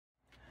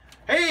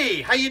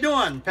Hey, how you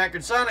doing?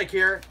 Packard Sonic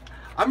here.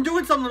 I'm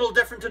doing something a little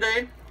different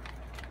today.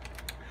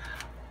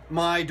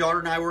 My daughter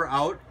and I were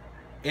out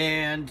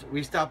and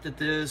we stopped at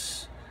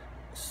this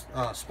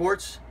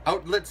sports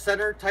outlet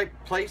center type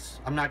place.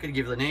 I'm not going to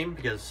give the name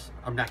because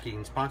I'm not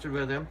getting sponsored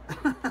by them.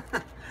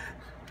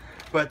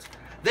 But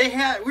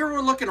we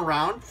were looking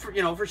around for,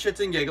 for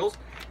shits and giggles.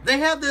 They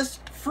had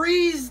this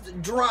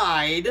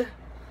freeze-dried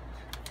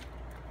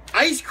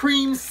ice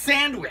cream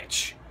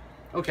sandwich.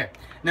 Okay,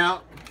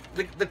 now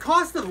the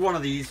cost of one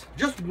of these,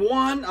 just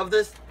one of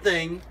this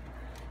thing,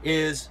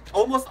 is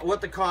almost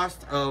what the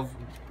cost of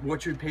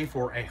what you'd pay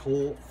for a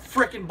whole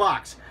frickin'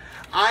 box.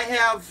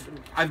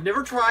 I've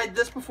never tried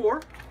this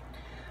before,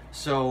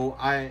 so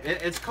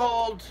it's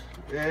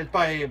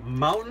by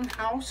Mountain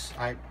House.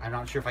 I'm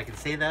not sure if I can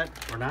say that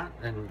or not,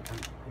 and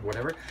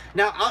whatever.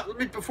 Now,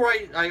 before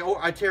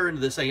I tear into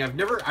this thing,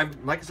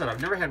 like I said,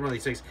 I've never had one of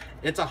these things.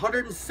 It's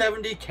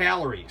 170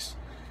 calories.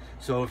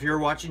 So if you're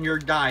watching your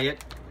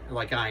diet,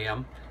 like I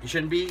am, you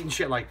shouldn't be eating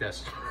shit like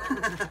this.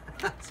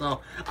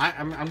 So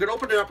I'm gonna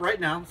open it up right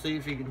now. See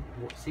if you can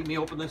see me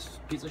open this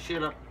piece of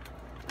shit up.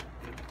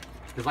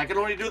 Because I can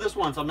only do this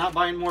once. I'm not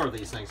buying more of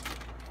these things.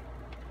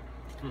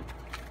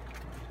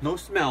 No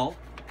smell.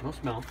 No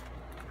smell.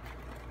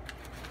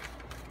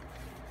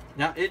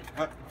 Now it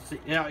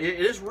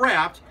is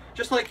wrapped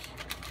just like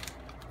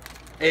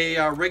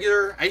a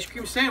regular ice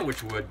cream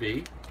sandwich would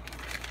be.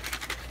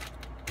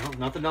 No,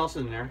 nothing else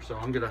in there, so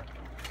I'm gonna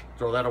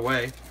throw that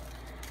away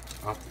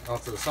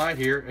off to the side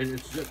here. And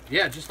it's just,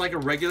 yeah, just like a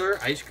regular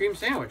ice cream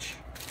sandwich.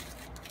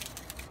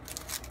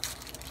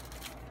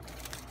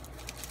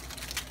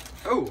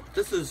 Oh,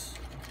 this is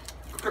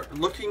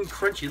looking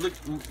crunchy.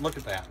 Look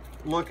at that.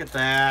 Look at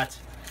that.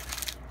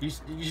 You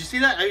see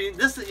that? I mean,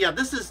 this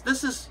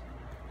is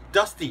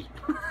dusty.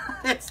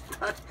 It's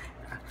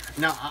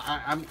now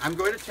I'm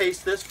going to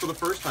taste this for the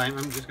first time.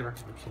 I'm just gonna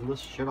rip some of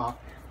this shit off.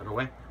 Put it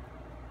away.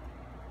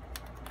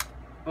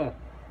 Oh.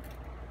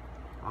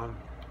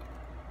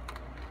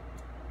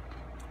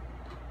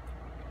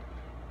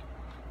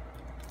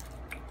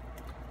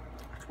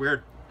 It's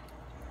weird.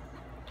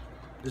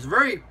 It's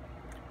very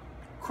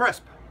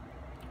crisp.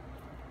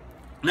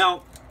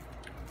 Now,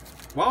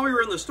 while we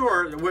were in the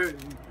store,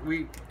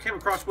 we came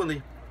across one of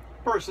the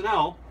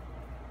personnel.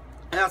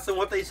 Asked them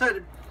what they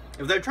said,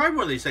 if they'd tried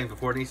one of these things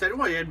before, and he said,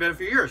 well, it had been a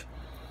few years.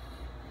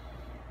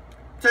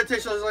 Said it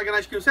tastes like an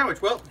ice cream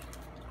sandwich. Well,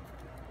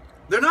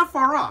 they're not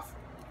far off.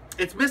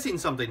 It's missing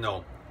something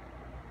though.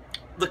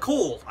 The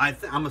coal,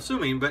 I'm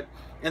assuming, but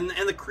and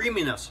the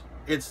creaminess,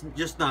 it's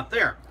just not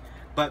there.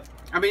 But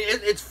I mean,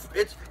 it's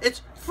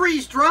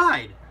freeze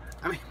dried.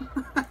 I mean,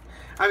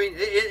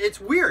 it's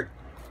weird.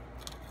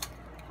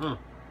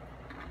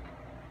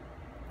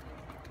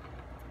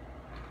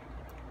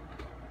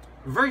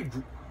 Very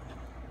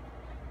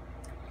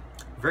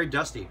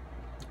dusty.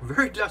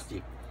 Very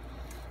dusty.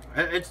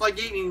 It's like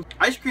eating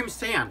ice cream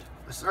sand,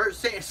 or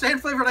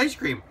sand flavored ice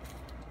cream.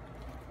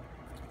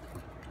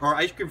 Or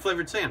ice cream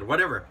flavored sand,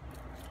 whatever.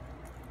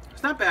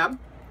 It's not bad.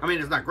 I mean,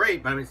 it's not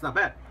great, but I mean, it's not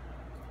bad.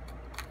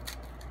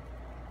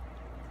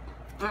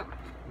 No.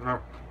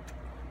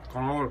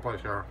 Going all over the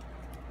place here.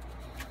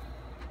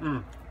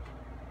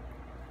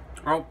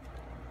 Oh,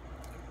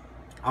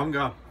 I'm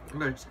gonna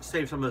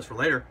save some of this for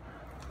later.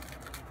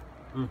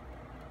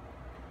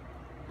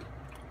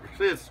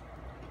 See,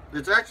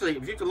 it's actually,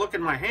 if you can look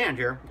in my hand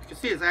here, you can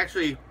see it's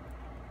actually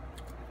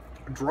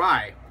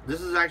dry.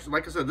 This is actually,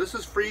 like I said, this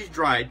is freeze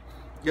dried.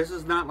 This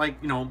is not like,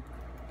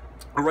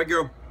 a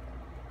regular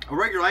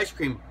ice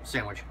cream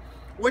sandwich,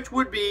 which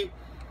would be,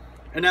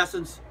 in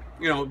essence,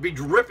 be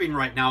dripping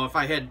right now if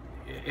I had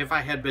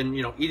been,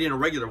 eating a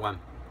regular one.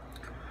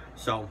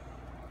 So,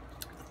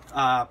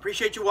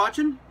 appreciate you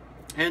watching,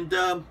 and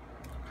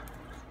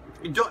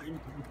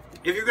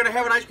if you're gonna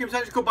have an ice cream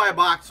sandwich, go buy a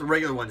box of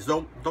regular ones.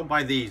 Don't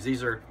buy these.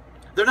 They're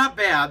not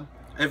bad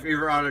if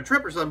you're on a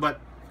trip or something,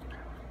 but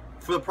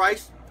for the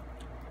price,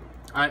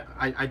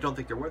 I don't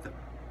think they're worth it.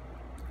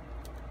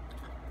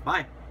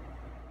 Bye.